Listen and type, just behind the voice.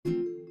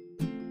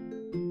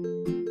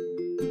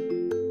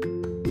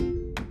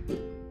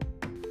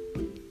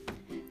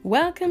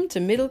Welcome to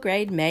Middle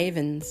Grade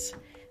Mavens,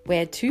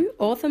 where two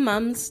author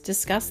mums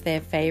discuss their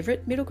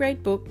favourite middle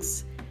grade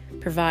books,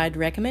 provide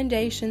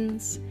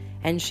recommendations,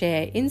 and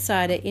share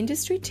insider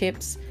industry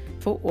tips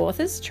for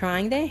authors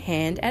trying their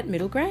hand at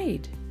middle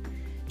grade.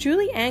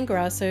 Julie Ann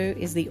Grasso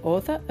is the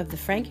author of the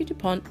Frankie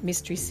Dupont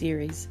mystery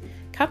series,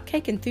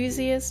 cupcake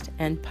enthusiast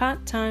and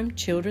part-time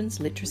children's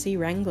literacy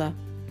wrangler.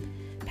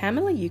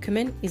 Pamela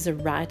Eukerman is a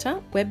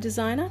writer, web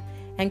designer,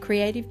 and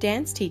creative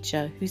dance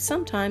teacher who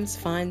sometimes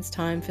finds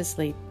time for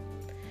sleep.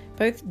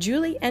 Both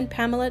Julie and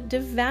Pamela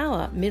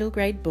devour middle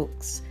grade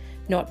books,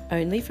 not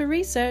only for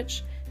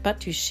research,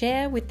 but to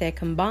share with their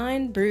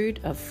combined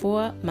brood of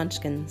 4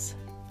 munchkins.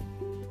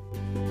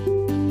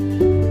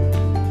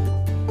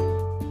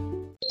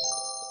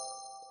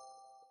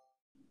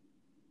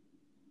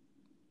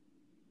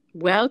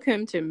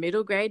 Welcome to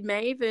Middle Grade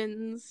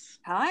Mavens.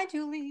 Hi,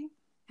 Julie.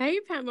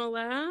 Hey,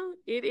 Pamela.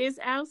 It is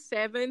our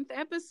 7th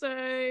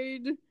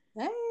episode.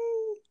 Hey.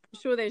 I'm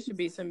sure there should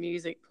be some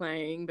music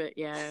playing, but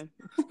yeah.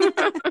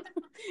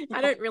 I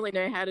don't really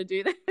know how to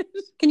do that.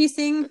 Can you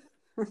sing?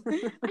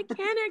 I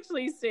can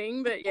actually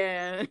sing, but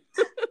yeah.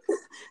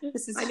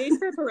 I need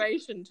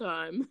preparation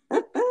time.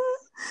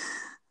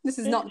 This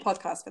is not the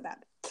podcast for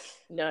that.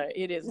 No,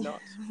 it is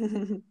not.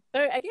 So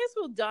I guess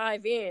we'll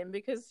dive in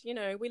because,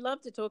 we love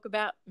to talk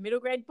about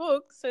middle grade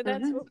books, so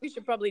that's what we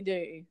should probably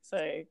do.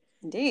 So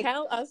Indeed.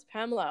 Tell us,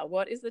 Pamela,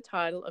 what is the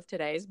title of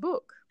today's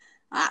book?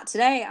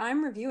 Today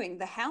I'm reviewing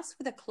The House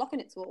with a Clock in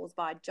Its Walls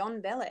by John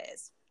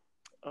Bellairs.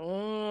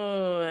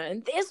 Oh,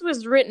 and this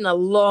was written a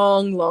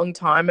long, long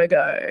time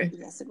ago.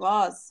 Yes, it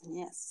was.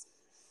 Yes.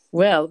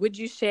 Well, would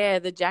you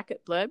share the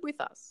jacket blurb with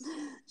us?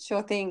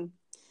 Sure thing.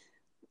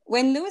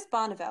 When Louis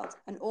Barneveld,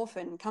 an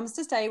orphan, comes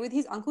to stay with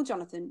his Uncle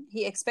Jonathan,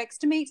 he expects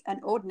to meet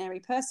an ordinary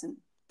person,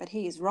 but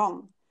he is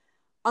wrong.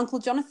 Uncle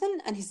Jonathan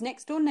and his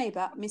next-door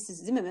neighbour,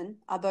 Mrs. Zimmerman,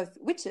 are both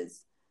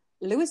witches.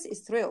 Louis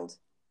is thrilled.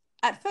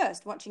 At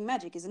first, watching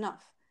magic is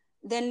enough.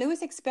 Then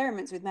Louis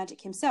experiments with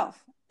magic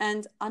himself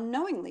and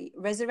unknowingly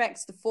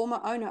resurrects the former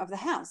owner of the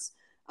house,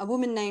 a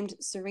woman named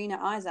Serena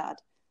Izard.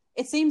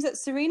 It seems that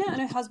Serena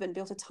and her husband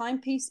built a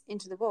timepiece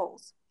into the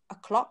walls, a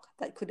clock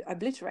that could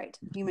obliterate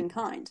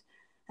humankind,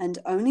 and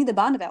only the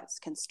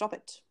Barnevelds can stop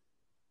it.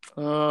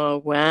 Oh,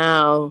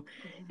 wow.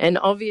 And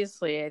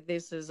obviously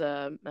this is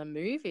a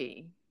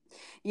movie.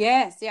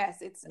 Yes.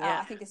 It's.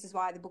 I think this is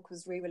why the book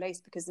was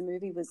re-released, because the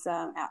movie was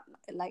out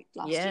late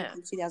last year,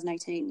 in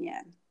 2018.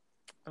 Yeah.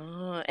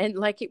 Oh, and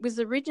it was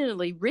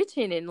originally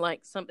written in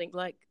something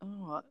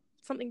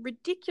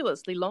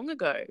ridiculously long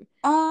ago.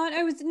 Oh, no,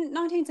 it was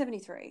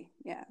 1973.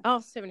 Yeah. Oh,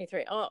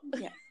 73. Oh,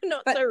 yeah.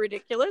 Not so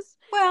ridiculous.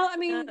 Well, I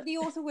mean, the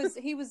author was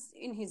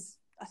in his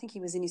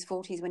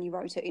 40s when he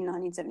wrote it in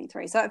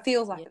 1973. So it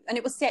feels like, and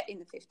it was set in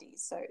the 50s.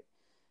 So,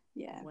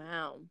 yeah.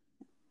 Wow.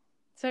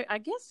 So I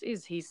guess,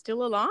 is he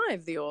still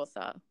alive, the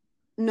author?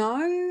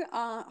 No,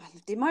 I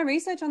did my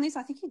research on this.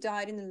 I think he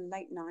died in the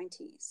late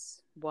 90s.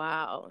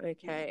 Wow,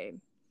 okay.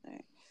 Yeah.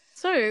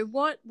 So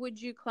what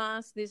would you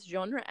class this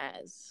genre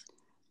as?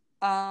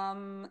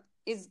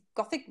 Is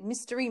Gothic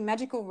mystery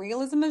magical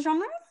realism a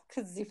genre?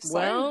 Because if so...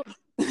 Well,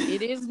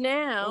 it is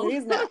now. It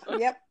is now.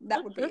 Yep,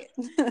 that would be it.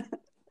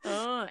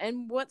 Oh,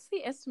 and what's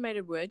the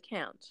estimated word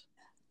count?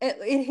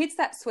 It hits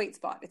that sweet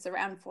spot. It's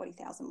around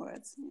 40,000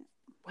 words. Yeah.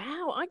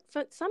 Wow,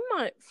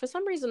 for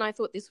some reason I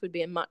thought this would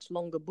be a much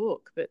longer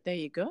book, but there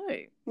you go.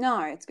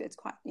 No, it's good. It's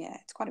quite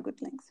a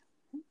good length.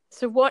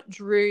 So what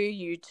drew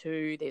you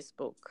to this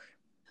book?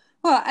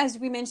 Well, as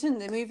we mentioned,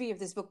 the movie of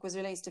this book was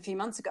released a few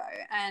months ago,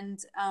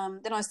 and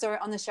then I saw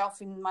it on the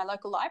shelf in my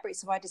local library,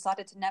 so I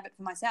decided to nab it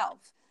for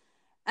myself.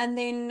 And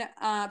then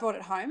brought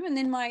it home, and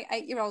then my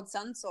 8-year-old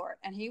son saw it,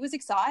 and he was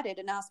excited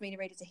and asked me to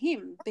read it to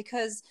him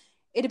because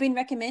it had been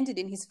recommended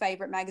in his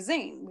favourite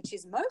magazine, which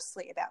is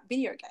mostly about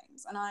video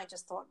games. And I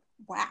just thought,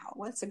 wow,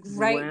 well, that's a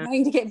great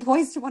way to get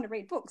boys to want to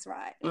read books,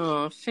 right?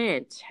 Oh,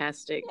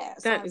 fantastic. Yeah,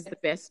 that is the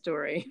best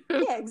story.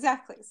 Yeah,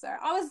 exactly. So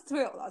I was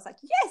thrilled. I was like,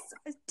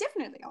 yes,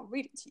 definitely, I'll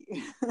read it to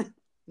you.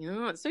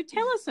 Yeah, so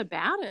tell us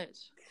about it.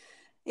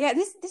 Yeah,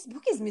 this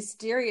book is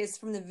mysterious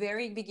from the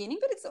very beginning,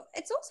 but it's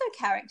also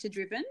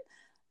character-driven.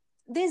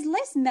 There's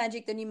less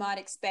magic than you might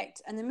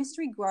expect, and the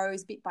mystery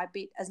grows bit by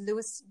bit as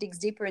Louis digs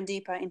deeper and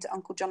deeper into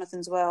Uncle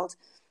Jonathan's world.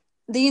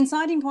 The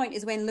inciting point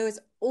is when Louis,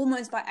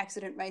 almost by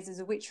accident, raises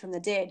a witch from the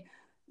dead,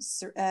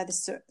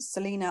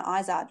 Serena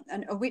Izard,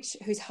 and a witch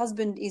whose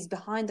husband is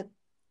behind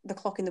the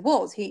clock in the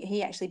walls.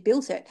 He actually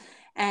built it,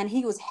 and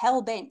he was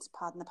hell-bent,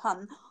 pardon the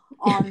pun,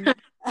 on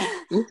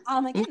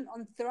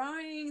on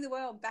throwing the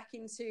world back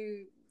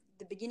into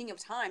the beginning of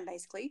time,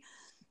 basically.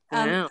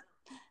 Wow.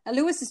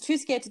 Louis is too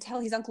scared to tell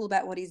his uncle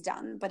about what he's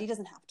done, but he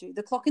doesn't have to.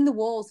 The clock in the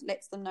walls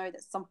lets them know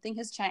that something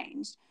has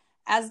changed,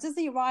 as does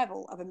the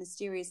arrival of a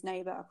mysterious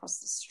neighbour across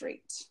the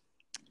street.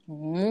 I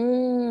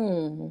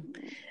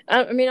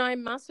mean, I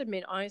must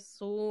admit, I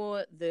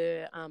saw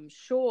the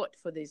short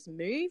for this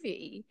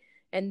movie,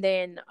 and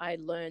then I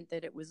learned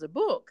that it was a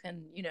book,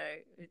 and,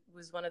 it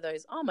was one of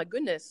those, oh, my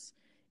goodness,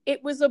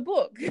 it was a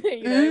book,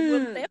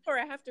 Well, therefore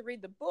I have to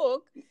read the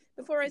book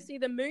before I see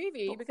the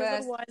movie Book because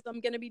first. otherwise I'm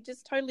going to be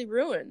just totally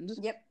ruined.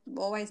 Yep,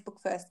 always book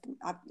first.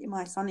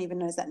 My son even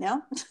knows that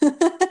now.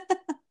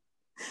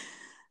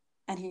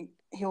 And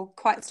he'll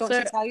quite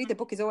staunchly tell you the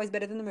book is always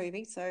better than the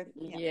movie. So,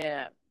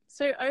 yeah.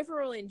 So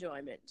overall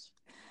enjoyment.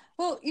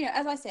 Well,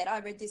 as I said, I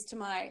read this to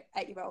my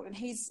 8-year-old, and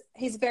he's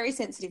a very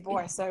sensitive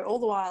boy. So all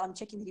the while I'm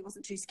checking that he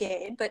wasn't too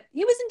scared, but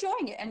he was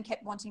enjoying it and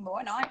kept wanting more.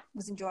 And I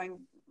was enjoying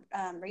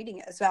reading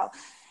it as well.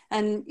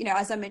 And,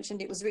 as I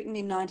mentioned, it was written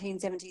in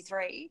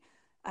 1973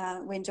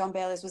 when John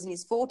Bayliss was in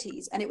his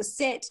 40s. And it was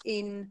set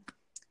in,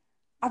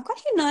 I've got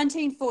here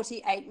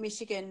 1948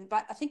 Michigan,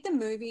 but I think the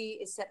movie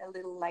is set a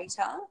little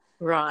later.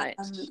 Right.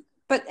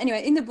 But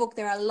anyway, in the book,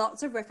 there are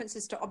lots of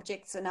references to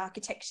objects and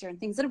architecture and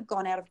things that have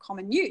gone out of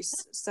common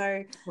use.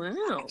 So wow.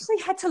 I actually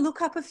had to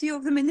look up a few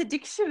of them in the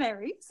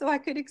dictionary so I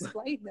could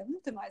explain them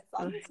to my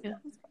son. So that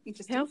was quite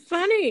interesting. How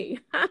funny.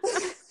 But,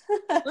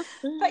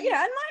 and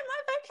my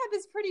vocab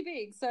is pretty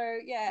big. So,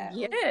 yeah.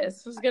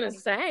 Yes, I was going to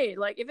say,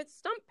 like, if it's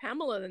Stump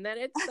Pamela, then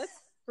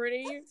that's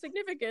pretty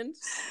significant.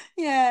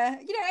 Yeah. And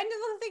the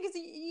other thing is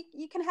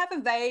you can have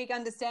a vague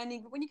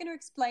understanding, but when you're going to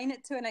explain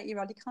it to an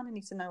 8-year-old, you kind of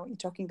need to know what you're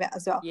talking about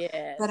as well.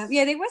 Yes. But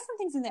there were some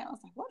things in there. I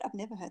was like, what? I've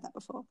never heard that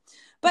before.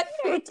 But,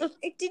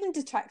 it didn't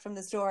detract from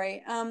the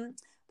story.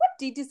 What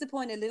did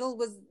disappoint a little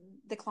was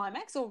the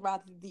climax, or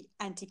rather the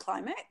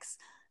anticlimax.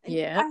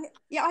 Yeah.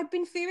 I've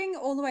been fearing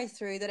all the way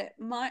through that it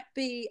might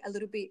be a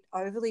little bit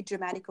overly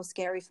dramatic or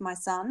scary for my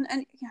son.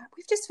 And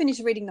we've just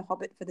finished reading The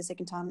Hobbit for the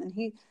second time, and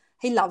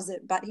he loves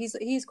it, but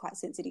he's quite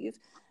sensitive.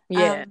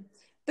 Yeah.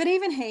 But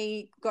even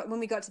when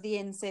we got to the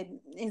end, said,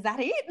 "Is that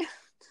it?"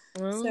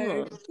 Oh.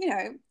 So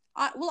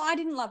I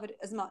didn't love it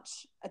as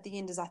much at the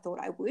end as I thought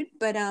I would,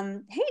 but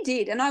he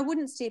did, and I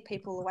wouldn't steer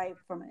people away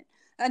from it.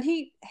 And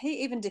he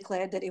even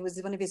declared that it was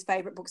one of his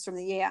favourite books from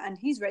the year, and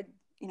he's read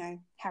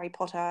Harry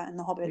Potter and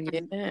The Hobbit.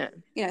 Yeah.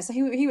 And, so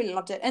he really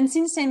loved it. And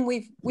since then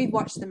we've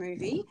watched the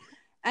movie,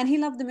 and he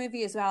loved the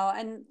movie as well.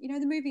 And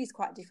the movie is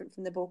quite different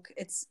from the book.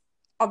 It's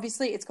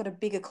got a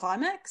bigger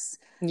climax.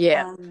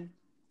 Yeah.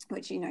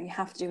 Which you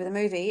have to do with a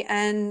movie.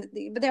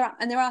 But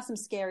there are some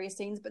scarier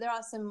scenes, but there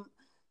are some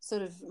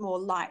sort of more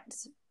light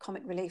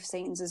comic relief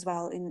scenes as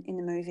well in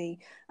the movie.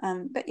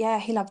 But yeah,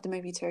 he loved the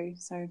movie too.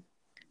 So.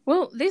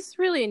 Well, this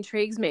really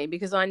intrigues me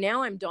because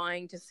I'm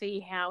dying to see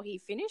how he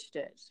finished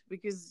it.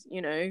 Because,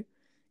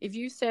 if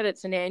you said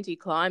it's an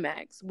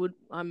anti-climax,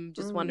 I'm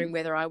just wondering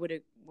whether I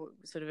would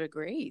sort of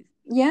agree.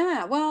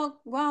 Yeah, well,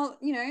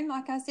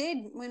 like I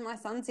said, when my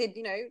son said,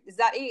 is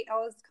that it? I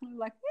was kind of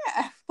like,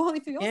 yeah, well,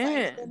 if you're saying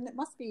it, then it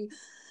must be,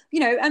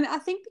 and I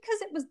think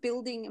because it was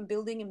building and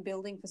building and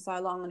building for so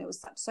long, and it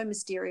was so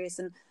mysterious,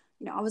 and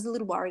I was a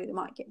little worried it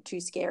might get too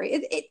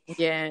scary.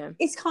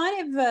 It's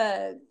kind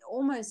of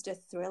almost a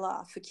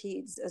thriller for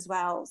kids as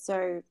well.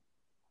 So,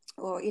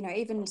 or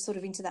even sort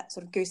of into that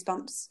sort of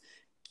Goosebumps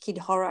kid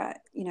horror,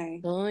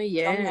 Oh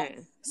yeah.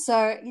 Genre. So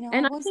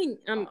and I think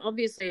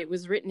obviously it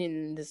was written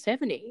in the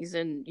 70s,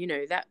 and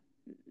that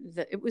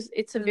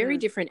it's a very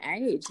different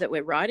age that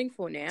we're writing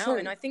for now. True.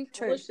 And I think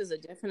publishers are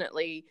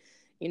definitely,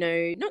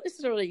 not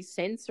necessarily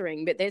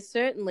censoring, but they're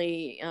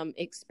certainly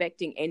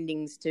expecting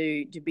endings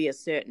to be a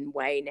certain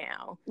way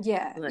now.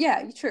 Yeah,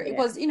 true. Yeah. It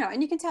was,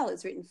 and you can tell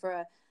it's written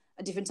for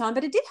a different time,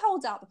 but it did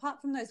hold up. Apart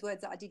from those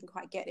words that I didn't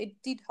quite get,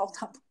 it did hold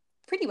up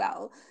pretty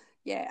well.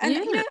 Yeah, and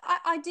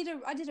I did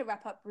a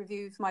wrap up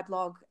review for my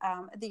blog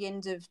at the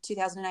end of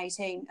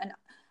 2018, and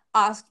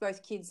asked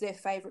both kids their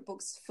favourite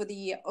books for the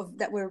year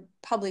that were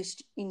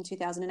published in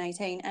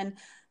 2018, and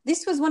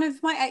this was one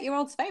of my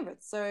 8-year-old's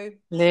favourites. So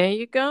there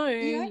you go.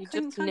 You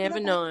just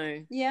never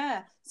know.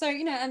 Yeah. So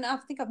and I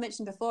think I've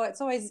mentioned before, it's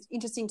always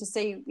interesting to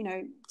see,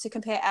 to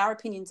compare our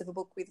opinions of a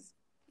book with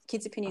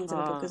kids' opinions of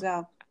a book as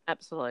well.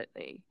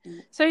 Absolutely.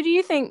 So do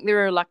you think the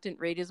reluctant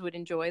readers would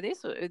enjoy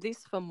this, or is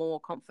this for more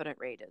confident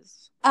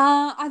readers?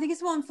 I think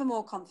it's one for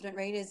more confident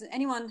readers.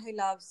 Anyone who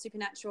loves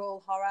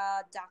supernatural,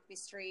 horror, dark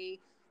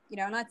mystery,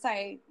 and I'd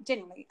say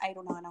generally 8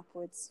 or 9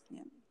 upwards.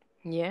 Yeah.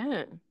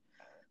 Yeah.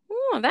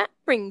 Oh, that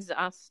brings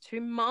us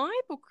to my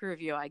book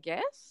review, I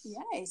guess.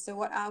 Yay. So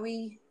what are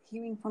we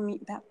hearing from you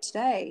about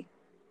today?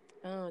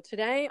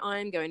 Today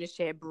I'm going to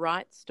share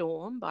Bright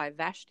Storm by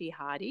Vashti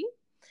Hardy,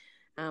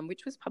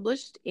 which was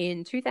published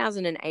in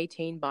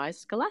 2018 by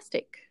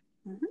Scholastic.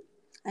 Mm-hmm.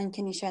 And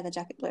can you share the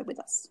jacket blurb with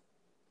us?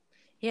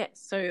 Yes.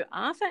 So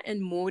Arthur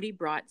and Maudie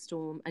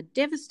Brightstorm are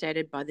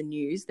devastated by the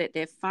news that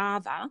their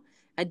father,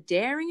 a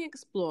daring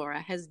explorer,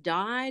 has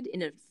died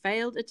in a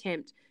failed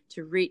attempt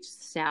to reach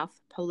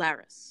South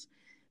Polaris.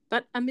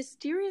 But a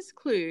mysterious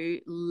clue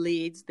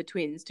leads the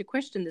twins to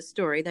question the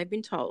story they've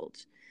been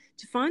told.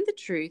 To find the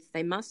truth,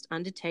 they must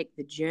undertake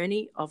the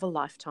journey of a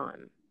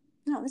lifetime.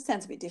 Oh, this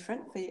sounds a bit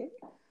different for you.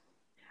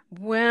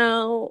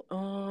 Well,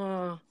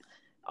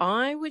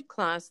 I would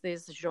class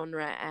this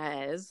genre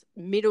as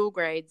middle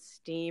grade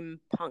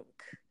steampunk.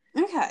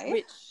 Okay.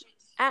 Which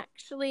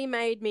actually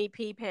made me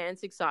pee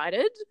pants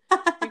excited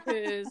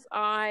because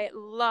I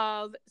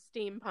love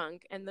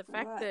steampunk, and the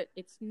fact that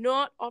it's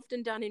not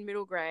often done in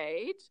middle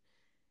grade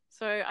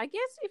So I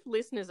guess if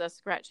listeners are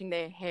scratching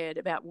their head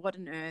about what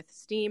on earth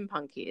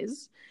steampunk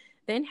is,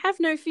 then have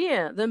no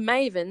fear. The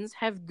Mavens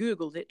have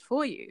Googled it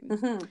for you.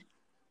 Mm-hmm.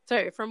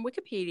 So from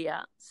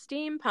Wikipedia,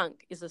 steampunk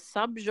is a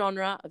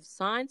subgenre of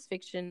science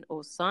fiction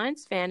or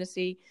science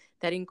fantasy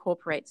that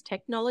incorporates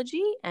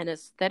technology and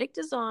aesthetic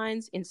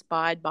designs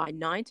inspired by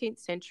 19th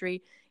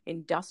century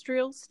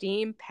industrial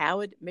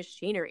steam-powered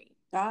machinery.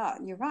 Ah,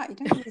 you're right. You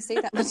don't really see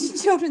that much in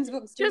children's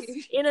books, do Just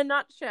you? in a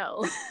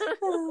nutshell.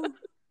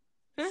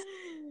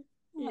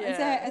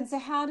 Yeah. And so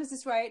how does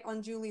this rate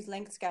on Julie's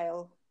length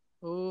scale?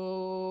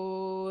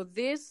 Oh,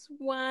 this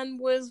one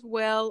was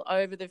well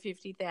over the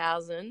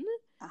 50,000.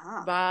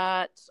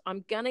 But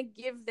I'm going to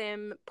give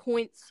them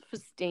points for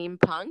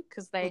steampunk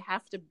because they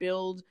have to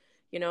build,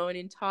 an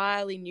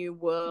entirely new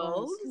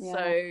world. Yeah.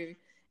 So,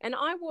 and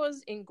I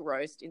was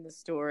engrossed in the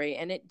story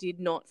and it did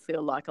not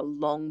feel like a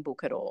long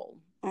book at all.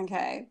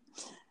 Okay.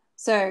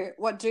 So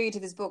what drew you to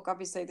this book?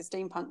 Obviously, the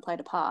steampunk played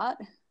a part.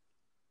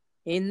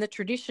 In the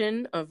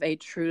tradition of a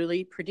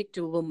truly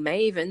predictable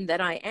maven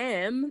that I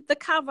am, the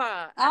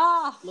cover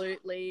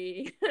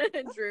absolutely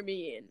drew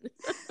me in.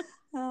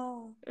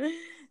 Oh.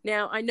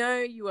 Now, I know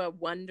you are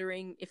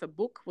wondering if a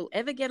book will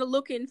ever get a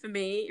look in for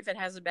me if it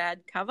has a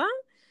bad cover,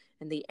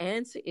 and the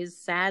answer is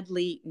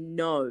sadly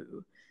no.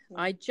 Yeah.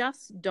 I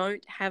just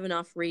don't have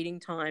enough reading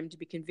time to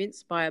be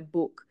convinced by a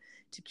book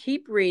to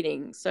keep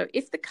reading. So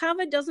if the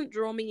cover doesn't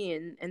draw me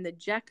in and the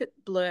jacket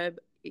blurb,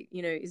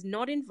 is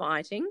not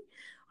inviting,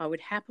 I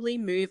would happily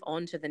move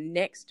on to the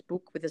next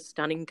book with a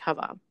stunning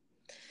cover.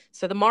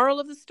 So the moral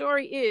of the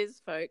story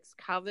is, folks,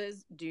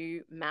 covers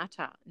do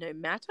matter, no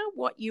matter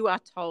what you are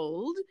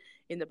told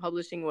in the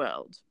publishing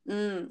world.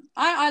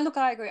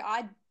 I agree.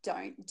 I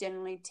don't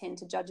generally tend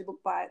to judge a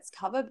book by its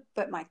cover,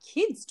 but my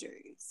kids do.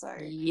 So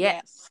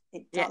yes,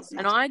 it does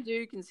matter. And I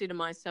do consider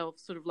myself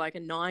sort of like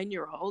a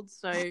 9-year-old.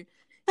 So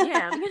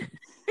yeah, I'm going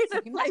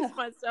to place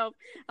myself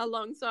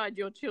alongside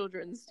your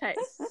children's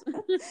tastes.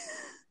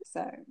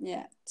 So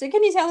yeah. So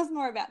can you tell us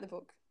more about the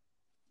book?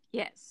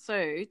 Yes,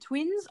 so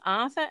twins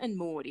Arthur and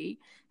Maudie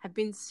have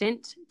been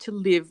sent to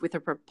live with a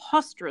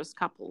preposterous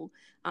couple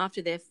after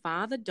their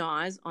father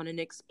dies on an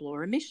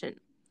explorer mission.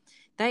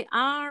 They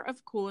are,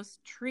 of course,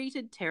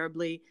 treated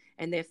terribly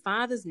and their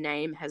father's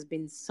name has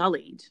been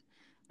sullied.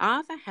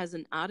 Arthur has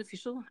an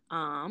artificial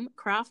arm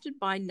crafted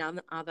by none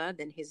other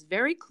than his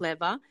very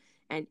clever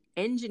and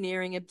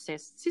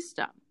engineering-obsessed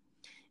sister.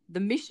 The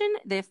mission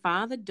their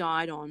father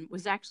died on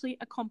was actually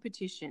a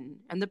competition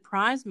and the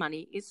prize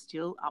money is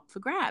still up for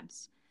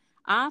grabs.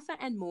 Arthur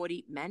and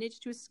Maudie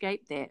manage to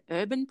escape their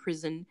urban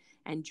prison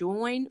and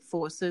join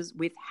forces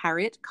with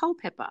Harriet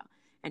Culpepper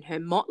and her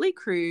motley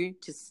crew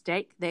to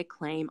stake their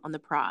claim on the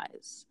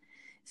prize.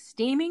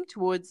 Steaming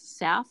towards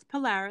South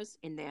Polaris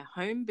in their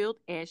home-built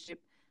airship,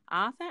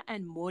 Arthur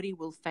and Maudie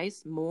will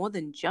face more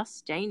than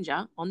just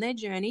danger on their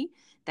journey.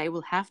 They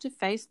will have to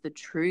face the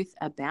truth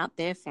about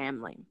their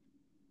family.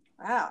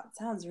 Wow, it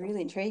sounds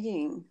really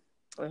intriguing.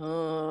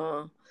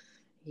 Oh,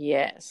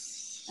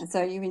 yes. And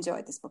so you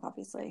enjoyed this book,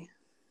 obviously.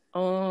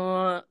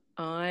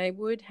 I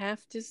would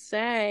have to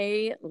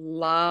say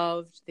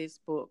loved this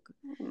book.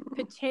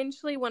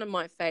 Potentially one of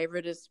my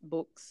favoritist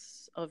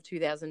books of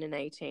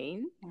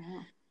 2018. Wow.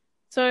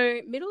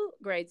 So middle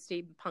grade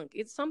steampunk,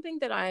 it's something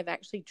that I have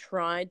actually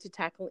tried to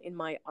tackle in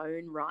my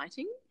own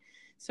writing.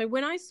 So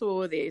when I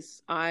saw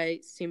this, I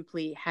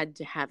simply had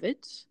to have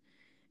it.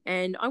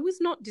 And I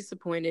was not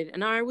disappointed.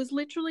 And I was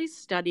literally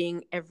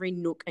studying every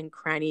nook and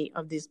cranny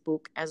of this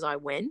book as I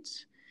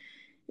went.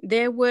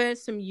 There were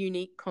some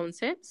unique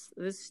concepts.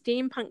 The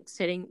steampunk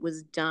setting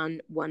was done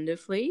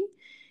wonderfully.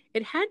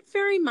 It had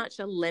very much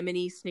a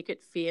Lemony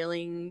Snicket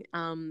feeling,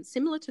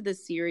 similar to the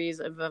series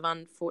of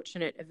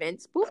Unfortunate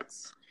Events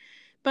books.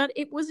 But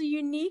it was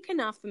unique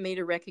enough for me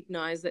to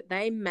recognise that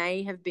they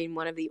may have been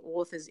one of the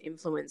author's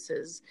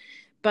influences,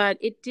 but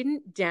it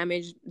didn't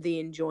damage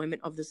the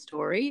enjoyment of the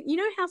story. You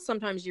know how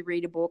sometimes you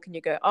read a book and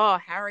you go, oh,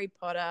 Harry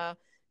Potter,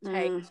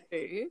 take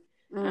two?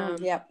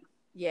 Yep.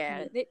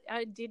 Yeah,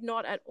 I did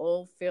not at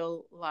all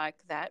feel like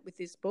that with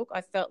this book.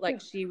 I felt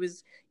like she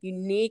was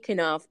unique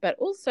enough, but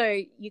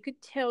also you could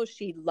tell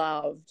she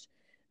loved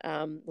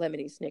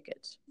Lemony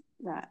Snicket.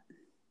 Right.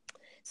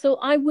 So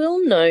I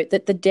will note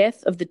that the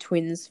death of the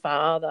twins'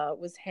 father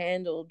was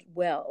handled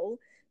well,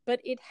 but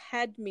it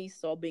had me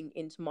sobbing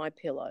into my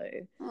pillow.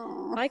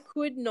 Aww. I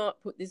could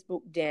not put this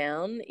book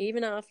down,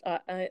 even after,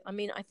 I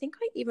think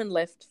I even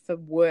left for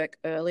work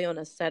early on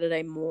a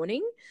Saturday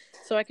morning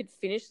so I could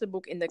finish the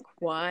book in the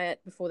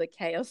quiet before the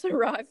chaos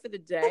arrived for the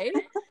day.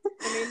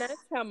 I mean, that's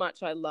how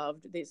much I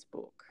loved this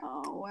book.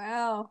 Oh,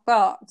 wow.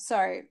 Well,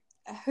 sorry,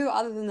 who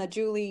other than the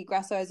Julie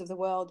Grassos of the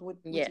world would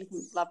you think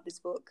love this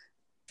book?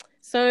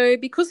 So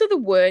because of the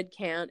word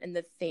count and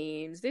the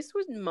themes, this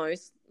would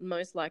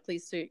most likely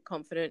suit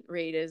confident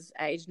readers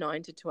aged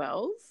 9 to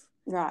 12.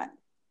 Right.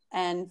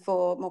 And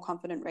for more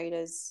confident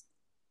readers?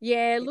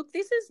 Yeah, look,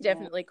 this is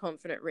definitely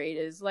confident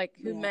readers, like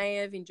who Yeah. may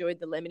have enjoyed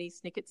the Lemony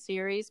Snicket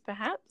series,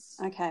 perhaps.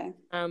 Okay.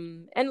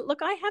 And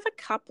look, I have a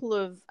couple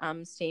of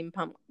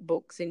steampunk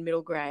books in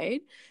middle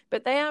grade,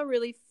 but they are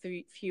really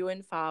few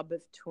and far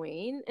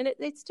between, and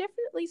it's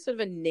definitely sort of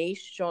a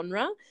niche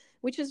genre,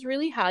 which is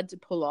really hard to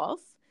pull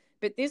off.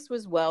 But this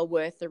was well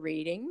worth the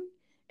reading,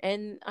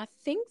 and I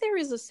think there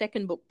is a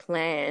second book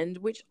planned,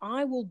 which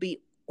I will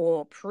be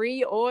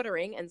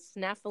pre-ordering and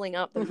snaffling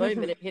up the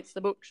moment it hits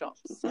the bookshops.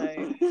 So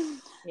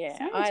yeah,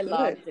 Sounds I good.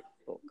 love this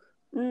book.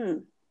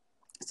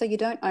 So you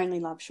don't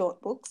only love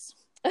short books.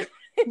 I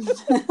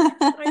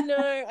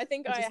know. I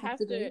think You I just have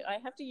to I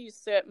have to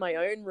usurp my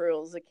own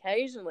rules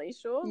occasionally,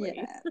 surely.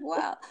 Yeah,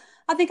 well,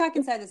 I think I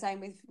can say the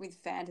same with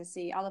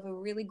fantasy. I love a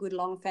really good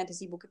long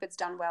fantasy book if it's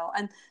done well.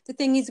 And the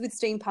thing is with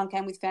steampunk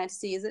and with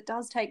fantasy is it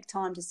does take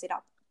time to set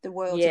up the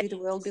world, to do the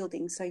world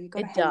building. So you've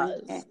got to hang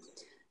in there.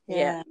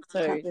 Yeah.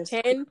 So can't just-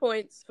 10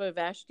 points for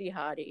Vashti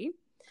Hardy.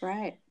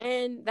 Great.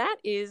 And that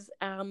is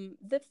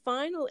the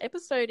final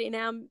episode in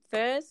our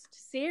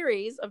first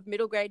series of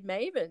Middle Grade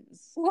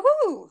Mavens.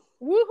 Woohoo!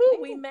 Woohoo!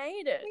 We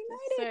made it. We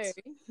made it.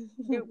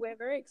 So we're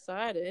very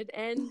excited.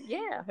 And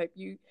yeah, I hope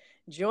you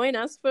join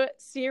us for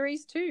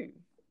series 2.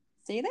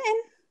 See you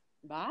then.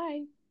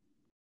 Bye.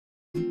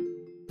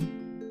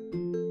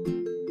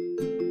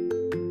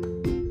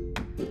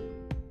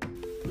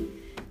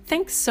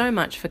 Thanks so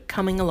much for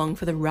coming along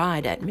for the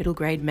ride at Middle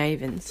Grade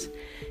Mavens.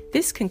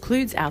 This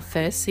concludes our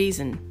first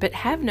season, but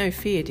have no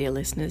fear, dear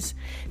listeners.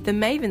 The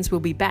Mavens will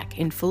be back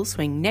in full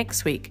swing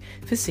next week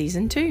for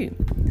season 2.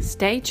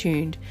 Stay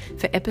tuned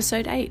for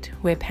episode 8,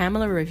 where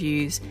Pamela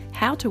reviews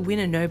How to Win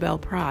a Nobel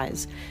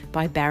Prize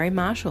by Barry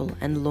Marshall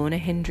and Lorna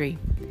Hendry.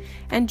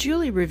 And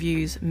Julie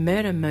reviews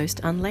Murder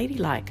Most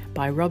Unladylike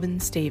by Robin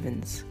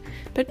Stevens.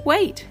 But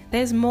wait,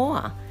 there's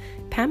more.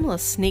 Pamela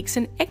sneaks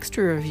an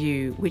extra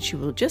review, which you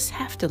will just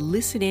have to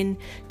listen in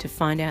to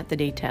find out the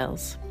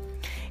details.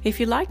 If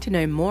you'd like to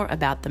know more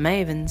about the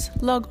Mavens,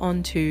 log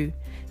on to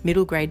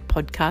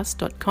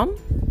middlegradepodcast.com,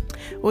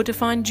 or to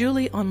find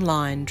Julie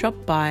online,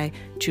 drop by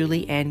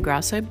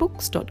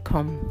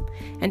julieanngrassobooks.com,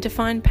 and to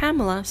find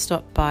Pamela,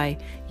 stop by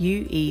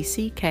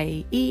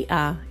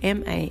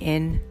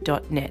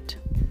ueckerman.net.